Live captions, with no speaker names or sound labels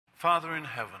Father in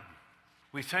heaven,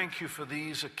 we thank you for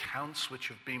these accounts which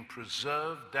have been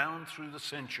preserved down through the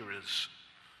centuries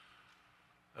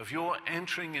of your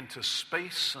entering into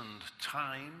space and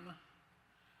time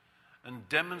and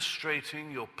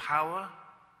demonstrating your power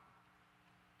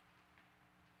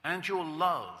and your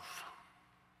love,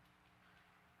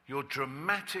 your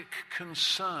dramatic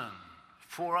concern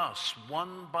for us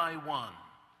one by one.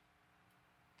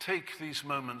 Take these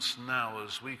moments now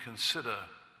as we consider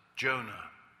Jonah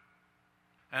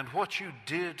and what you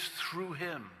did through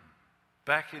him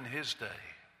back in his day,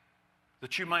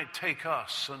 that you might take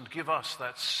us and give us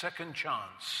that second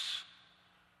chance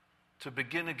to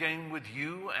begin again with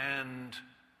you and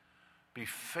be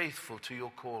faithful to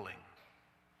your calling.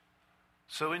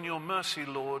 So in your mercy,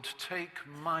 Lord, take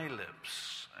my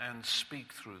lips and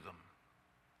speak through them.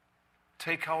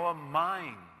 Take our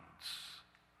minds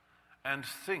and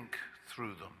think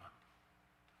through them.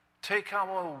 Take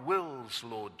our wills,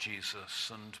 Lord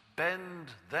Jesus, and bend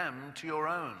them to your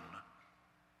own.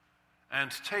 And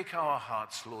take our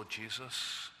hearts, Lord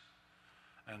Jesus,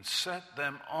 and set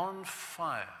them on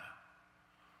fire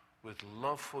with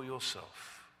love for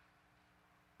yourself.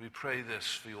 We pray this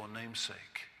for your name's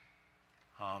sake.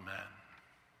 Amen.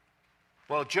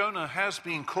 Well, Jonah has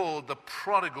been called the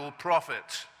prodigal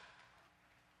prophet.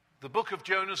 The book of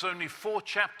Jonah is only 4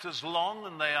 chapters long,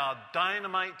 and they are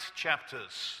dynamite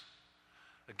chapters.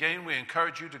 Again, we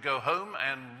encourage you to go home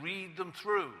and read them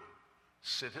through.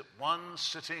 Sit at one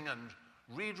sitting and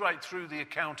read right through the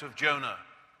account of Jonah.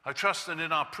 I trust that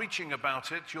in our preaching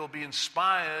about it, you'll be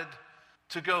inspired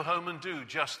to go home and do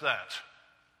just that.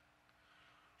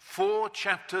 4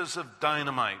 chapters of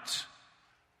dynamite.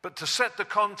 But to set the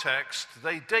context,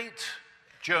 they date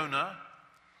Jonah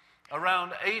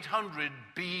around 800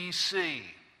 BC.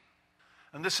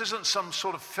 And this isn't some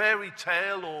sort of fairy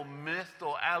tale or myth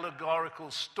or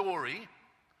allegorical story.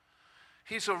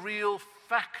 He's a real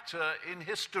factor in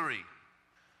history.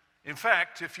 In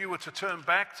fact, if you were to turn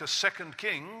back to 2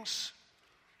 Kings,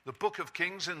 the book of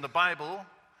Kings in the Bible,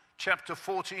 chapter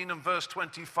 14 and verse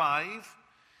 25,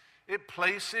 it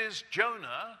places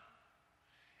Jonah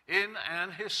in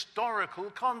an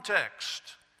historical context.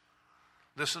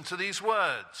 Listen to these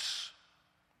words.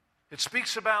 It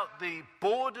speaks about the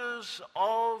borders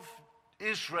of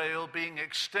Israel being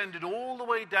extended all the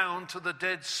way down to the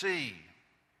Dead Sea.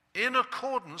 In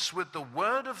accordance with the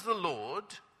word of the Lord,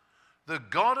 the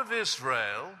God of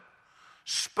Israel,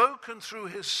 spoken through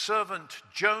his servant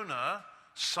Jonah,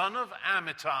 son of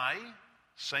Amittai,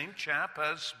 same chap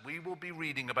as we will be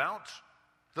reading about,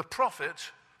 the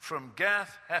prophet from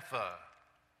Gath Hepher.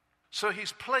 So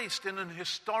he's placed in an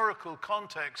historical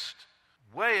context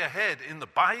way ahead in the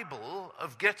Bible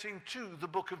of getting to the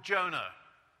book of Jonah.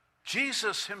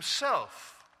 Jesus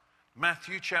himself,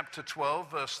 Matthew chapter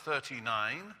 12, verse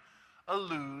 39,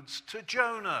 alludes to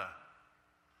Jonah.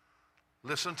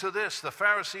 Listen to this. The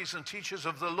Pharisees and teachers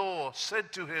of the law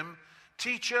said to him,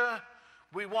 "Teacher,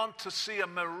 we want to see a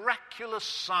miraculous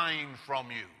sign from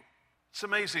you." It's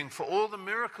amazing. For all the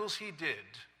miracles he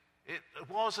did, it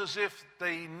was as if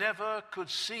they never could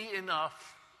see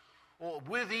enough, or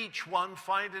with each one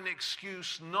find an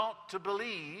excuse not to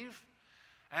believe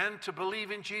and to believe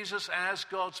in Jesus as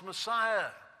God's Messiah.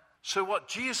 So what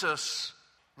Jesus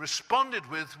responded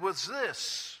with was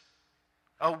this: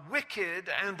 a wicked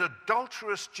and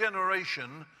adulterous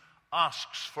generation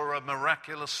asks for a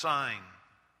miraculous sign,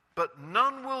 but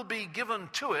none will be given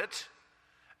to it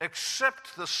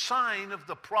except the sign of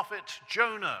the prophet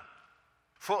Jonah.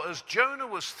 For as Jonah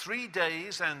was 3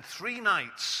 days and 3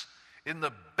 nights in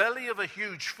the belly of a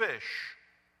huge fish,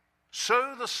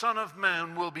 so the Son of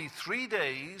Man will be 3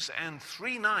 days and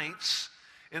 3 nights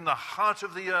in the heart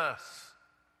of the earth.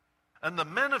 And the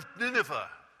men of Nineveh,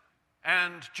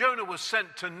 and Jonah was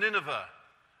sent to Nineveh,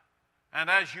 and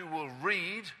as you will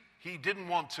read, he didn't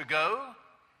want to go,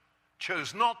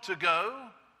 chose not to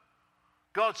go.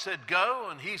 God said go,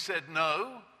 and he said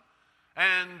no,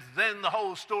 and then the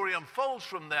whole story unfolds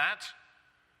from that.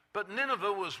 But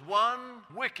Nineveh was one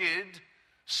wicked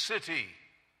city,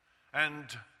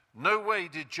 and no way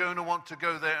did Jonah want to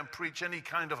go there and preach any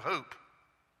kind of hope.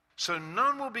 So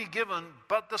none will be given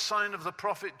but the sign of the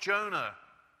prophet Jonah.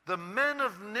 The men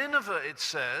of Nineveh, it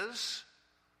says,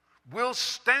 will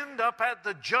stand up at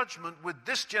the judgment with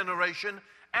this generation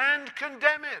and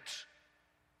condemn it.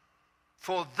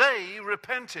 For they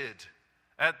repented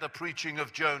at the preaching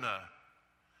of Jonah.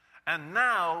 And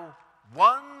now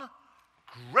one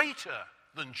greater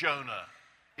than Jonah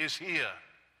is here,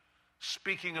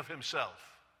 speaking of himself.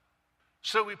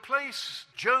 So we place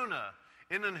Jonah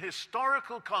in an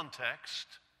historical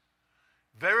context,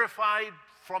 verified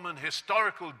from an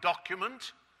historical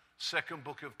document, second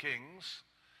book of Kings,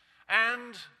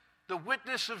 and the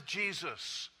witness of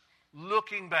Jesus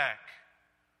looking back.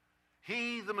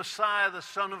 He, the Messiah, the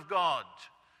Son of God,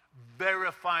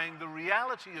 verifying the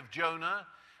reality of Jonah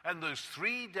and those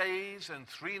 3 days and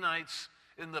 3 nights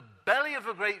in the belly of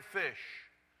a great fish.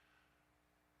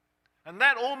 And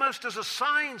that almost as a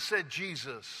sign, said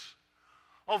Jesus,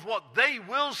 of what they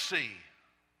will see.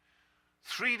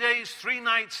 3 days, 3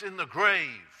 nights in the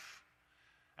grave,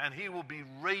 and he will be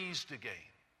raised again.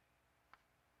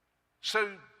 So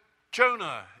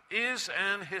Jonah is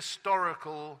an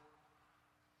historical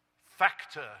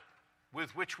factor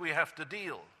with which we have to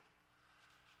deal.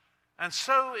 And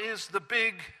so is the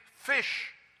big fish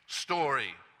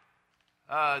story.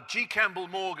 G. Campbell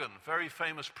Morgan, very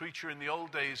famous preacher in the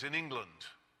old days in England.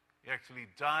 He actually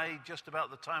died just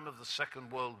about the time of the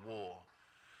Second World War.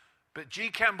 But G.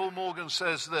 Campbell Morgan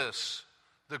says this: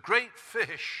 the great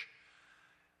fish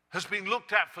has been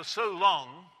looked at for so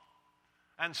long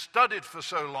and studied for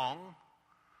so long,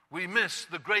 we miss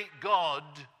the great God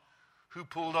who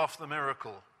pulled off the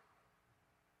miracle.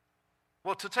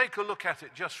 Well, to take a look at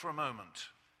it just for a moment.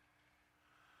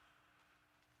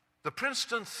 The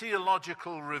Princeton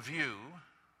Theological Review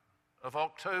of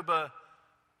October,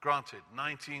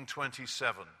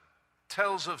 1927,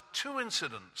 tells of 2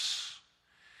 incidents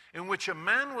in which a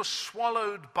man was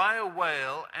swallowed by a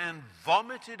whale and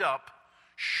vomited up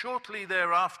shortly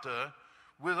thereafter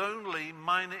with only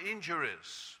minor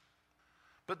injuries.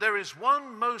 But there is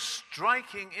one most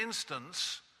striking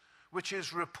instance which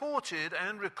is reported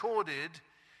and recorded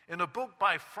in a book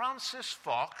by Francis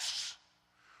Fox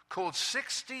called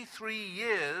 63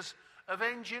 Years of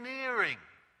Engineering.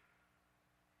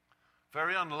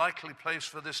 Very unlikely place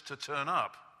for this to turn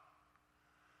up.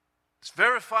 It's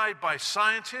verified by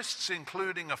scientists,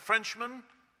 including a Frenchman,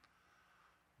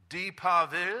 D.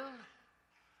 Parville,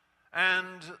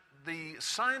 and the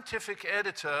scientific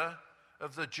editor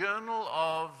of the Journal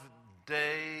of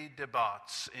des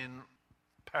Débats in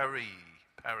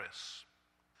Paris.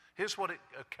 Here's what it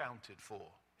accounted for.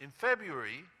 In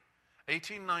February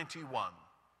 1891,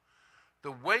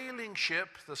 the whaling ship,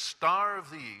 the Star of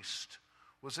the East,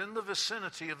 was in the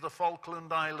vicinity of the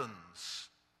Falkland Islands,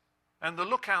 and the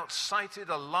lookout sighted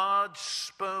a large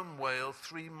sperm whale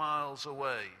 3 miles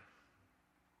away.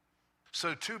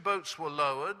 So 2 boats were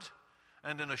lowered,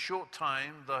 and in a short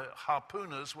time, the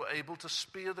harpooners were able to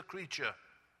spear the creature.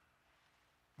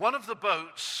 One of the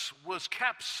boats was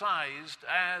capsized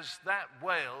as that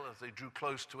whale, as they drew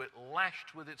close to it,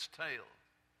 lashed with its tail.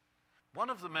 One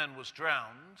of the men was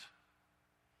drowned.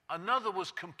 Another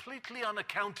was completely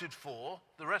unaccounted for.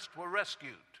 The rest were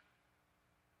rescued.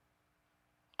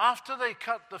 After they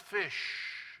cut the fish,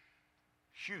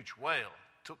 huge whale,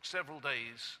 took several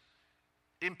days,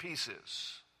 in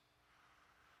pieces,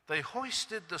 they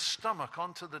hoisted the stomach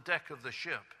onto the deck of the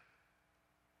ship.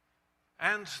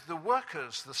 And the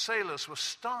workers, the sailors, were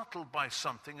startled by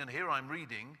something, and here I'm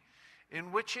reading,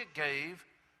 in which it gave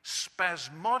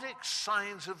spasmodic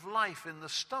signs of life in the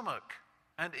stomach.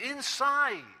 And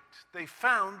inside, they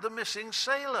found the missing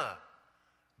sailor,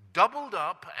 doubled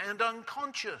up and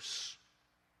unconscious.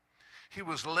 He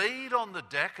was laid on the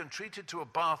deck and treated to a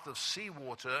bath of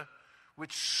seawater,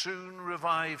 which soon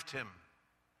revived him.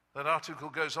 That article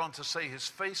goes on to say his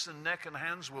face and neck and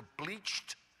hands were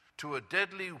bleached to a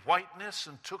deadly whiteness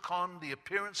and took on the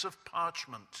appearance of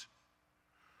parchment.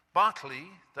 Barclay,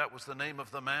 that was the name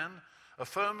of the man,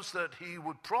 affirms that he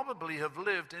would probably have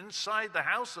lived inside the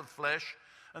house of flesh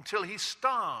until he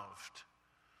starved,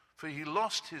 for he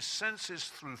lost his senses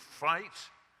through fright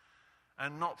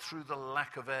and not through the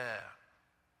lack of air,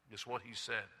 is what he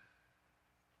said.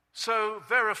 So,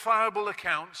 verifiable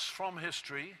accounts from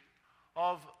history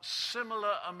of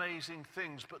similar amazing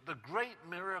things, but the great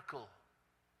miracle,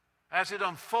 as it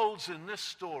unfolds in this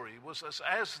story, was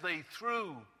as they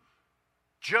threw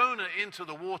Jonah into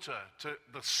the water,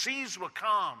 the seas were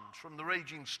calmed from the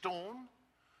raging storm,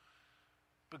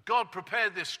 but God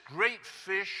prepared this great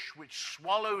fish which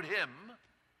swallowed him,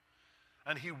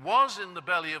 and he was in the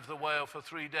belly of the whale for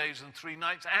 3 days and 3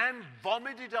 nights and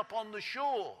vomited up on the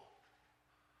shore.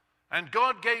 And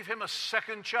God gave him a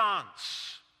second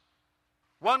chance.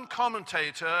 One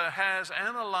commentator has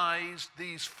analyzed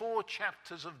these 4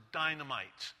 chapters of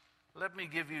dynamite. Let me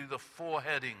give you the 4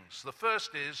 headings. The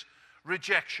first is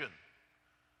rejection.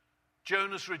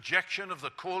 Jonah's rejection of the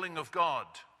calling of God.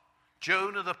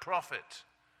 Jonah the prophet.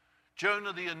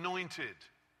 Jonah the anointed,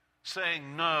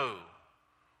 saying no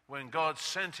when God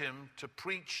sent him to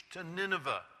preach to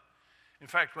Nineveh. In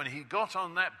fact, when he got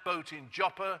on that boat in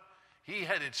Joppa, he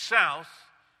headed south,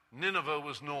 Nineveh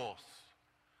was north.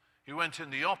 He went in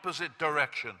the opposite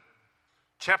direction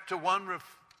Chapter 1,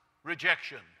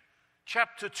 rejection.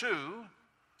 Chapter 2,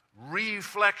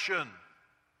 reflection.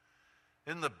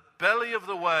 In the belly of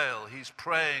the whale, he's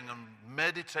praying and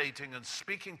meditating and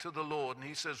speaking to the Lord. And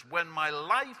he says, when my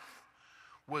life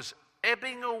was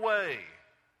ebbing away,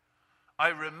 I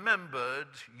remembered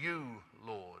you,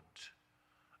 Lord,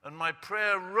 and my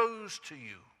prayer rose to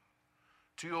you,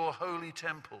 to your holy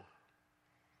temple.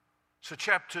 So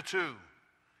chapter 2,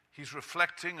 he's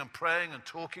reflecting and praying and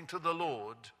talking to the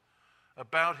Lord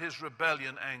about his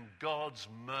rebellion and God's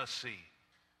mercy.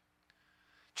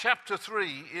 Chapter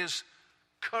 3 is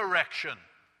correction.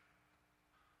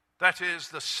 That is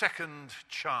the second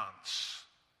chance.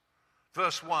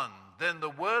 Verse 1, then the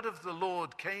word of the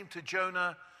Lord came to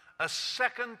Jonah a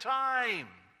second time.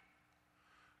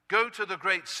 Go to the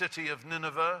great city of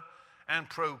Nineveh and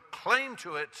proclaim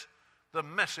to it the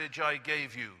message I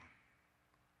gave you.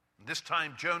 And this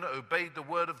time Jonah obeyed the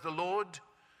word of the Lord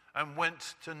and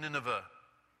went to Nineveh.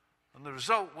 And the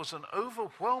result was an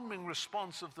overwhelming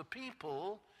response of the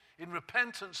people in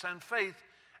repentance and faith,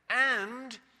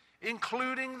 and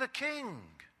including the king,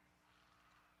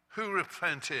 who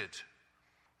repented.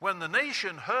 When the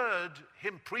nation heard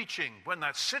him preaching, when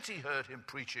that city heard him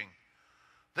preaching,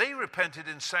 they repented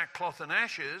in sackcloth and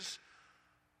ashes,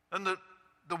 and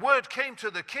the word came to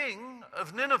the king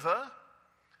of Nineveh,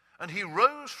 and he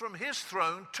rose from his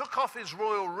throne, took off his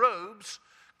royal robes,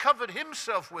 covered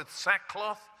himself with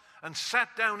sackcloth, and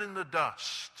sat down in the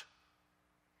dust.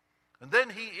 And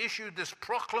then he issued this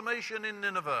proclamation in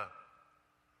Nineveh.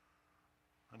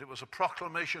 And it was a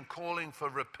proclamation calling for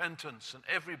repentance and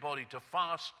everybody to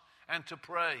fast and to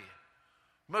pray.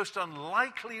 Most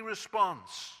unlikely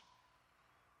response.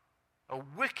 A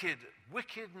wicked,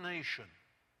 wicked nation.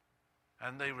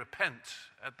 And they repent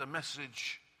at the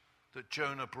message that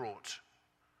Jonah brought.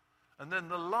 And then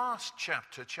the last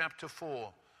chapter, chapter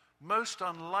 4, most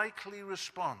unlikely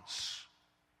response.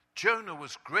 Jonah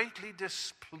was greatly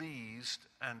displeased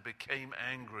and became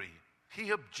angry.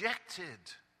 He objected.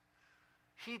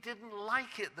 He didn't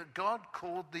like it that God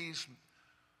called these,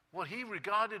 what he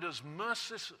regarded as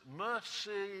merciless,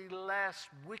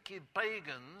 wicked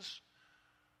pagans,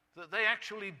 that they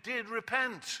actually did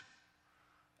repent.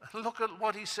 Look at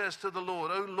what he says to the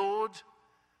Lord. "O Lord,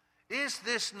 is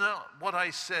this not what I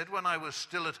said when I was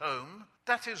still at home?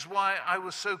 That is why I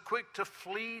was so quick to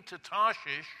flee to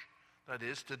Tarshish, that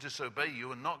is, to disobey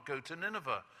you and not go to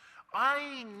Nineveh.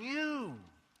 I knew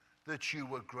that you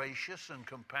were gracious and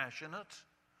compassionate,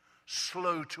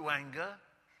 slow to anger,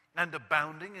 and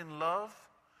abounding in love,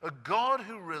 a God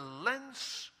who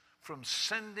relents from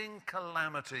sending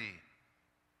calamity."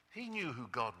 He knew who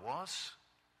God was.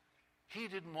 He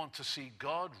didn't want to see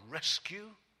God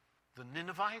rescue the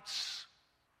Ninevites.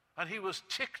 And he was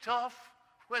ticked off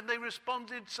when they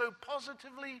responded so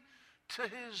positively to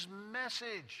his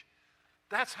message.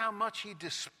 That's how much he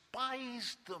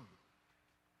despised them.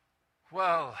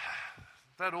 Well,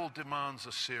 that all demands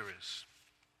a series.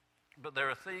 But there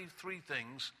are three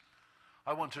things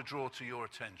I want to draw to your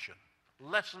attention.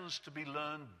 Lessons to be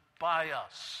learned by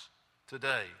us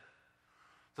today.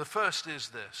 The first is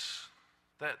this,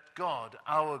 that God,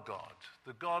 our God,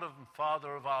 the God and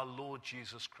Father of our Lord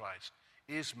Jesus Christ,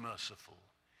 is merciful.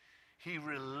 He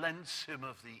relents him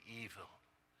of the evil.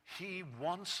 He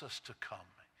wants us to come.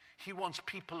 He wants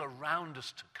people around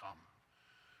us to come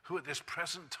who at this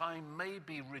present time may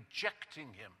be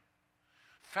rejecting him.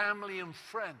 Family and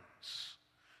friends.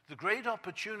 The great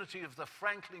opportunity of the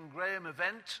Franklin Graham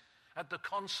event at the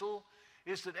Consul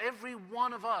is that every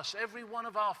one of us, every one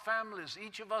of our families,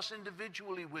 each of us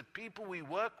individually with people we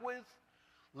work with,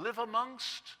 live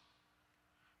amongst,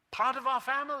 part of our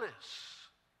families,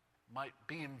 might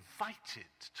be invited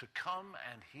to come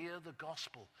and hear the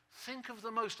gospel. Think of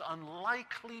the most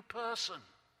unlikely person.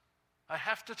 I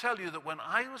have to tell you that when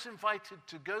I was invited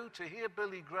to go to hear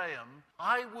Billy Graham,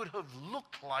 I would have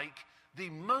looked like the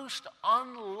most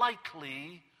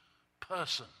unlikely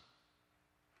person.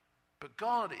 But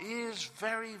God is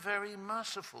very, very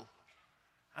merciful.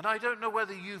 And I don't know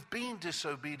whether you've been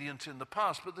disobedient in the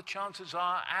past, but the chances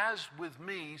are, as with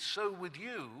me, so with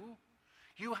you,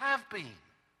 you have been.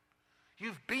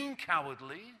 You've been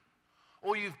cowardly,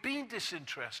 or you've been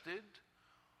disinterested,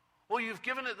 or you've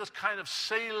given it this kind of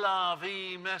c'est la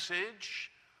vie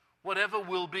message, whatever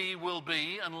will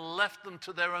be, and left them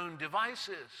to their own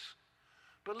devices.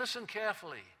 But listen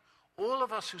carefully. All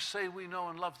of us who say we know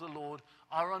and love the Lord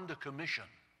are under commission,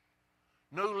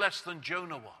 no less than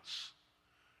Jonah was,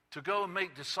 to go and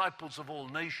make disciples of all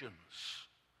nations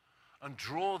and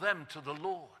draw them to the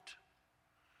Lord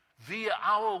via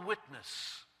our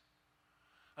witness.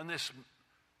 And this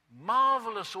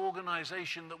marvelous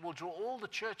organization that will draw all the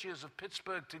churches of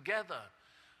Pittsburgh together,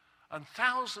 and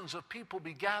thousands of people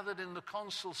be gathered in the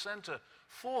Consul Center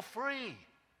for free.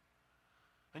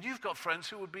 And you've got friends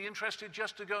who would be interested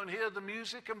just to go and hear the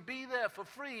music and be there for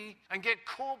free and get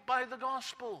caught by the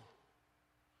gospel.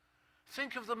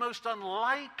 Think of the most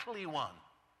unlikely one.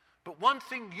 But one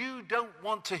thing you don't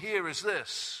want to hear is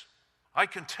this. I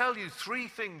can tell you 3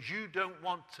 things you don't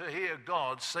want to hear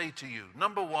God say to you.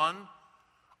 Number 1,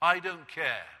 I don't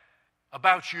care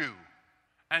about you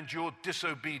and your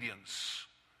disobedience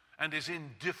and is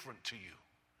indifferent to you.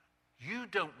 You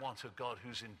don't want a God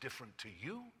who's indifferent to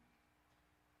you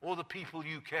or the people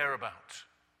you care about.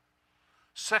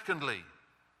 Secondly,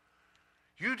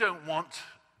 you don't want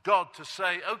God to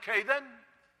say, okay then,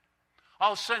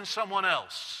 I'll send someone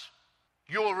else.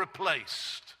 You're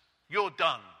replaced. You're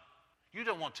done. You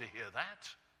don't want to hear that.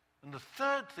 And the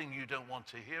third thing you don't want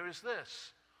to hear is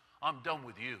this. I'm done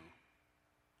with you.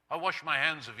 I wash my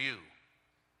hands of you.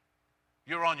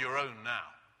 You're on your own now.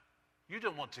 You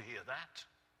don't want to hear that.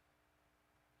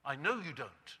 I know you don't.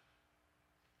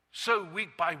 So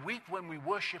week by week when we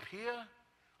worship here,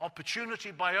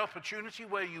 opportunity by opportunity,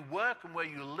 where you work and where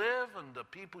you live and the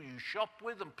people you shop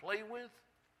with and play with,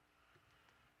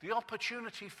 the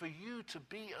opportunity for you to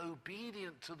be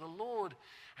obedient to the Lord,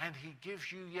 and he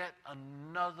gives you yet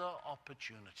another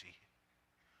opportunity.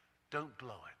 Don't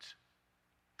blow it.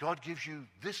 God gives you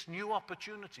this new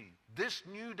opportunity, this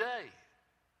new day.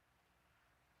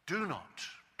 Do not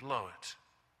blow it.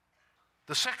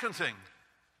 The second thing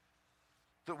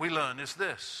that we learn is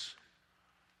this,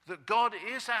 that God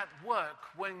is at work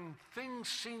when things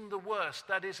seem the worst,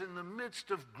 that is, in the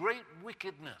midst of great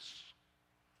wickedness.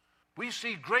 We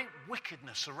see great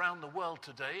wickedness around the world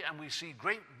today, and we see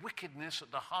great wickedness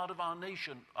at the heart of our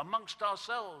nation, amongst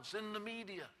ourselves, in the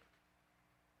media.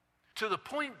 To the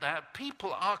point that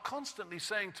people are constantly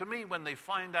saying to me when they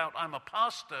find out I'm a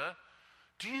pastor,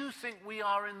 do you think we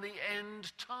are in the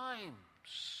end times?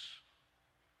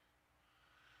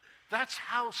 That's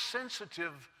how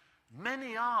sensitive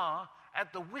many are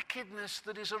at the wickedness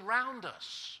that is around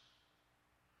us.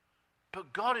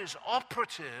 But God is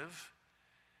operative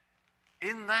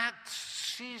in that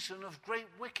season of great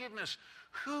wickedness.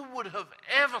 Who would have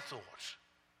ever thought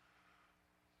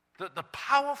that the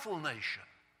powerful nation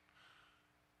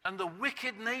and the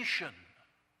wicked nation,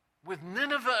 with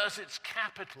Nineveh as its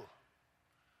capital,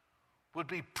 would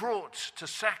be brought to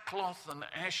sackcloth and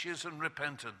ashes and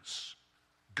repentance?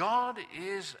 God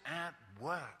is at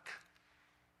work.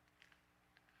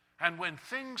 And when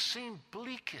things seem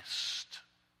bleakest,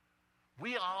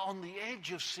 we are on the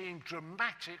edge of seeing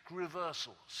dramatic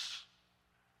reversals.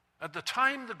 At the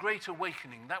time the Great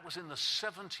Awakening, that was in the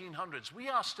 1700s, we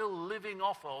are still living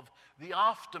off of the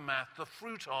aftermath, the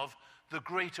fruit of the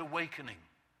Great Awakening.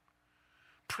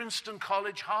 Princeton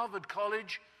College, Harvard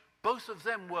College, both of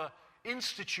them were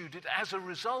instituted as a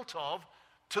result of,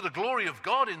 to the glory of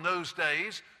God in those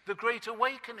days, the Great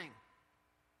Awakening.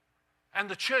 And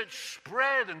the church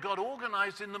spread and got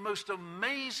organized in the most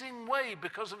amazing way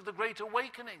because of the Great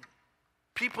Awakening.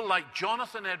 People like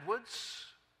Jonathan Edwards,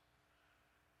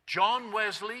 John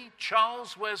Wesley,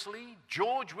 Charles Wesley,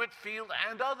 George Whitefield,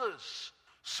 and others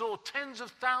saw tens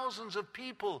of thousands of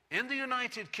people in the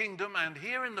United Kingdom and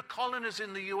here in the colonies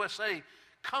in the USA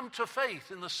come to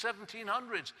faith in the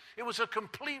 1700s. It was a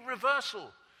complete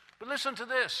reversal. But listen to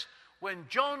this. When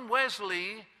John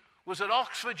Wesley was at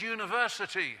Oxford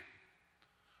University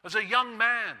as a young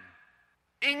man,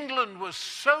 England was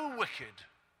so wicked,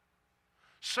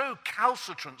 so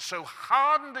calcitrant, so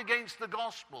hardened against the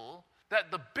gospel that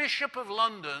the Bishop of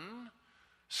London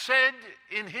said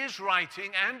in his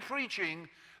writing and preaching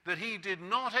that he did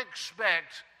not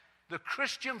expect the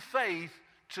Christian faith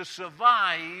to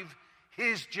survive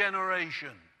his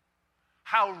generation.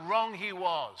 How wrong he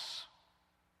was.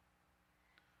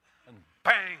 And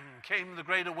bang came the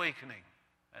Great Awakening.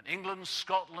 And England,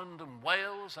 Scotland, and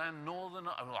Wales, and Northern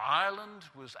Ireland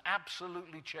was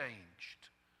absolutely changed.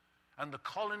 And the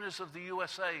colonies of the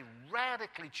USA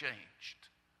radically changed.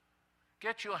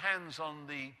 Get your hands on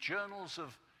the journals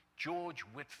of George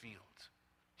Whitefield.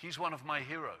 He's one of my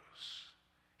heroes.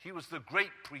 He was the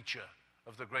great preacher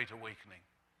of the Great Awakening.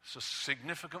 It's a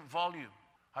significant volume.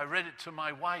 I read it to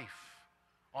my wife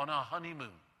on our honeymoon.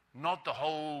 Not the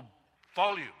whole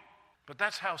volume, but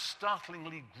that's how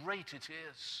startlingly great it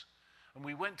is. And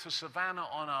we went to Savannah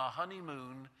on our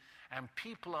honeymoon, and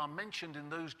people are mentioned in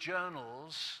those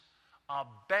journals are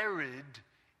buried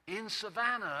in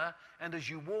Savannah, and as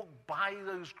you walk by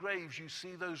those graves, you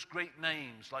see those great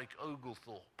names like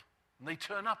Oglethorpe. And they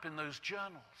turn up in those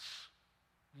journals.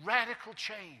 Radical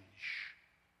change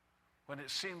when it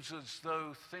seems as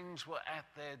though things were at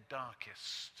their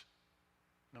darkest,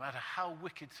 no matter how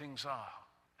wicked things are,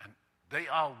 and they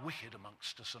are wicked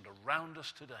amongst us and around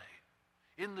us today,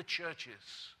 in the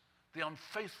churches, the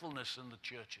unfaithfulness in the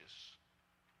churches,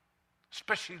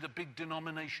 especially the big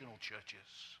denominational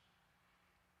churches,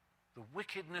 the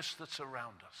wickedness that's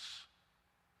around us,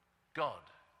 God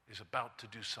is about to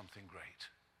do something great.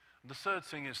 And the third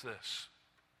thing is this: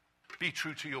 be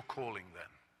true to your calling then.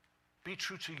 Be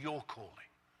true to your calling.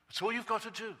 That's all you've got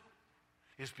to do,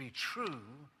 is be true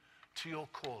to your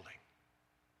calling.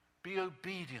 Be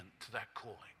obedient to that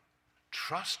calling.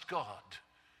 Trust God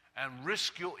and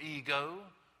risk your ego,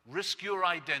 risk your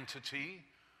identity,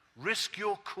 risk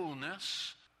your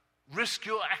coolness, risk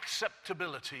your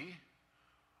acceptability,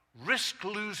 risk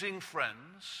losing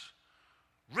friends,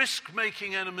 risk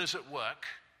making enemies at work,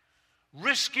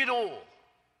 risk it all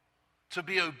to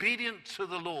be obedient to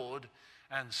the Lord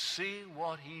and see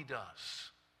what he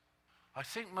does. I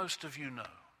think most of you know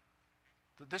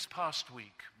that this past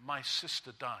week my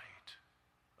sister died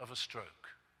of a stroke.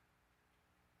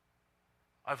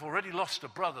 I've already lost a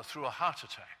brother through a heart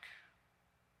attack.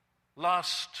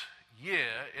 Last year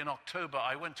in October,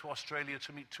 I went to Australia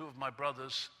to meet two of my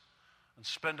brothers and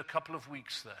spend a couple of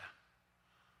weeks there,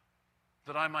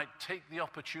 that I might take the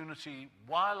opportunity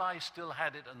while I still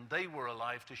had it and they were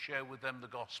alive to share with them the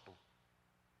gospel.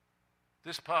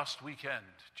 This past weekend,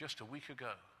 just a week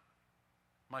ago,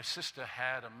 my sister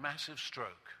had a massive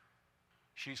stroke.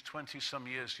 She's 20-some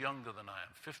years younger than I am,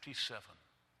 57,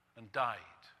 and died.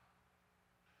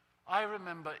 I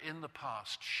remember in the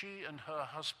past, she and her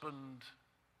husband,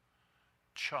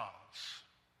 Charlie,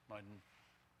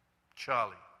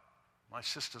 my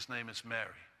sister's name is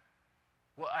Mary,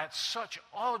 were at such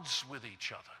odds with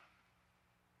each other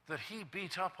that he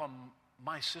beat up on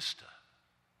my sister.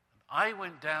 I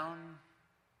went down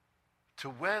to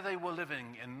where they were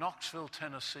living in Knoxville,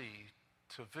 Tennessee,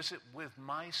 to visit with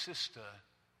my sister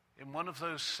in one of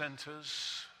those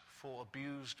centers for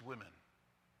abused women.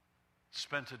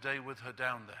 Spent a day with her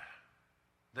down there.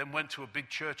 Then went to a big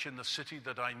church in the city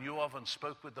that I knew of and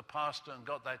spoke with the pastor and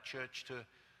got that church to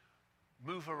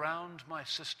move around my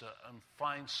sister and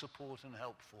find support and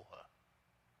help for her.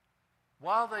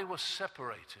 While they were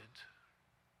separated,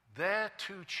 their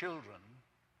two children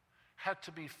had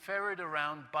to be ferried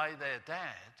around by their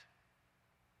dad,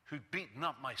 who'd beaten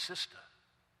up my sister.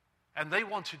 And they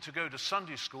wanted to go to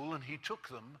Sunday school, and he took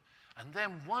them. And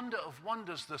then, wonder of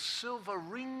wonders, the silver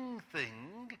ring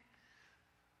thing,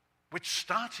 which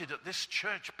started at this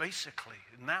church basically,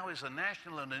 now is a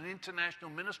national and an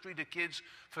international ministry to kids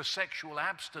for sexual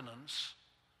abstinence.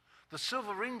 The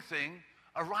silver ring thing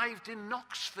arrived in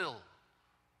Knoxville,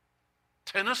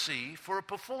 Tennessee, for a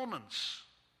performance.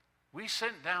 We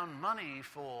sent down money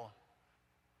for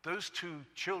those two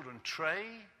children, Trey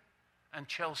and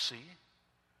Chelsea,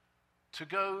 to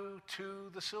go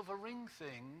to the silver ring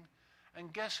thing,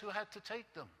 and guess who had to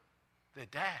take them? Their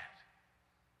dad.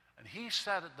 And he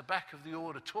sat at the back of the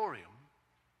auditorium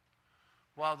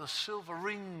while the silver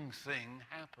ring thing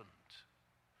happened.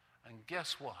 And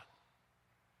guess what?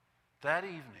 That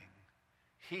evening,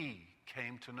 he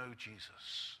came to know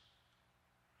Jesus.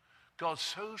 God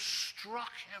so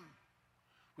struck him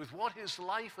with what his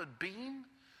life had been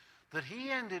that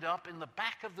he ended up in the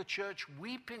back of the church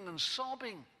weeping and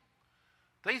sobbing.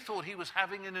 They thought he was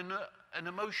having an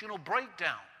emotional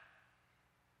breakdown.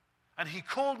 And he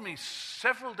called me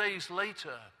several days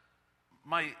later.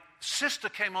 My sister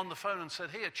came on the phone and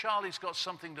said, "Here, Charlie's got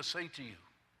something to say to you."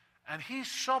 And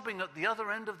he's sobbing at the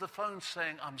other end of the phone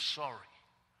saying, "I'm sorry.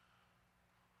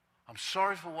 I'm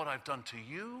sorry for what I've done to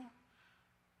you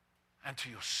and to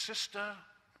your sister,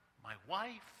 my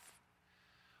wife,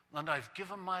 and I've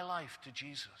given my life to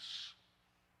Jesus."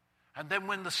 And then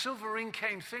when the silver ring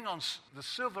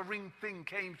thing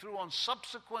came through on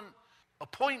subsequent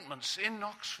appointments in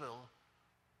Knoxville,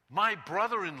 my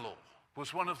brother-in-law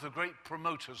was one of the great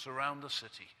promoters around the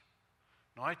city.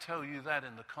 Now I tell you that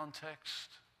in the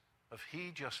context of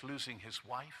he just losing his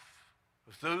wife,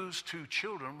 of those two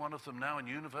children, one of them now in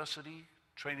university,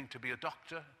 training to be a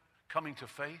doctor, coming to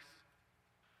faith,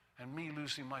 and me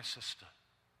losing my sister.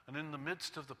 And in the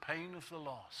midst of the pain of the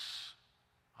loss,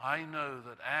 I know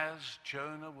that as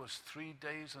Jonah was 3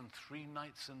 days and 3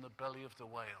 nights in the belly of the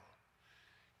whale,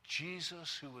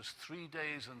 Jesus, who was 3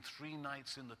 days and 3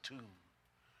 nights in the tomb,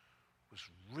 was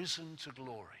risen to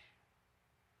glory,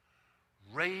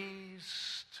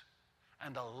 raised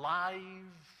and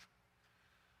alive,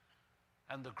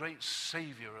 and the great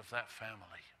Savior of that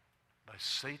family. I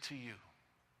say to you,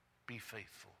 be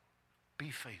faithful.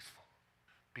 Be faithful.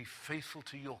 Be faithful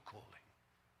to your calling.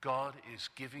 God is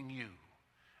giving you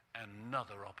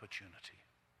another opportunity.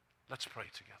 Let's pray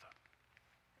together.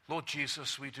 Lord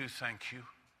Jesus, we do thank you.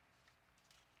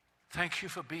 Thank you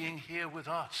for being here with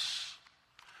us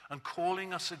and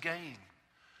calling us again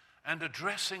and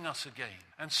addressing us again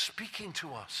and speaking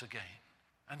to us again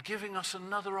and giving us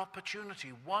another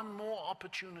opportunity, one more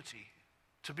opportunity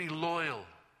to be loyal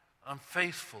and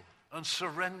faithful and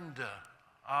surrender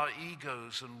our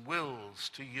egos and wills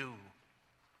to you.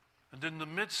 And in the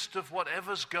midst of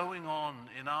whatever's going on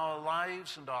in our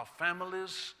lives and our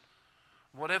families,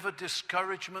 whatever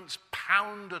discouragements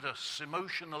pound at us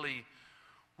emotionally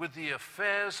with the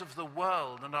affairs of the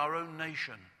world and our own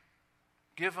nation,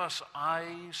 give us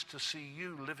eyes to see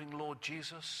you, living Lord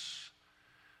Jesus,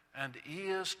 and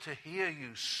ears to hear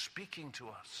you speaking to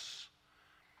us,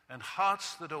 and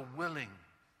hearts that are willing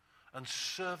and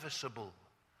serviceable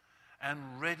and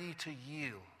ready to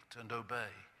yield and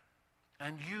obey.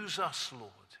 And use us,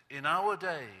 Lord, in our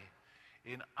day,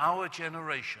 in our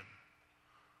generation,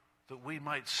 that we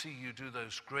might see you do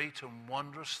those great and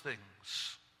wondrous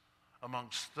things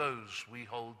amongst those we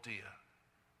hold dear.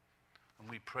 And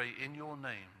we pray in your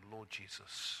name, Lord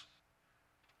Jesus.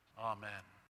 Amen.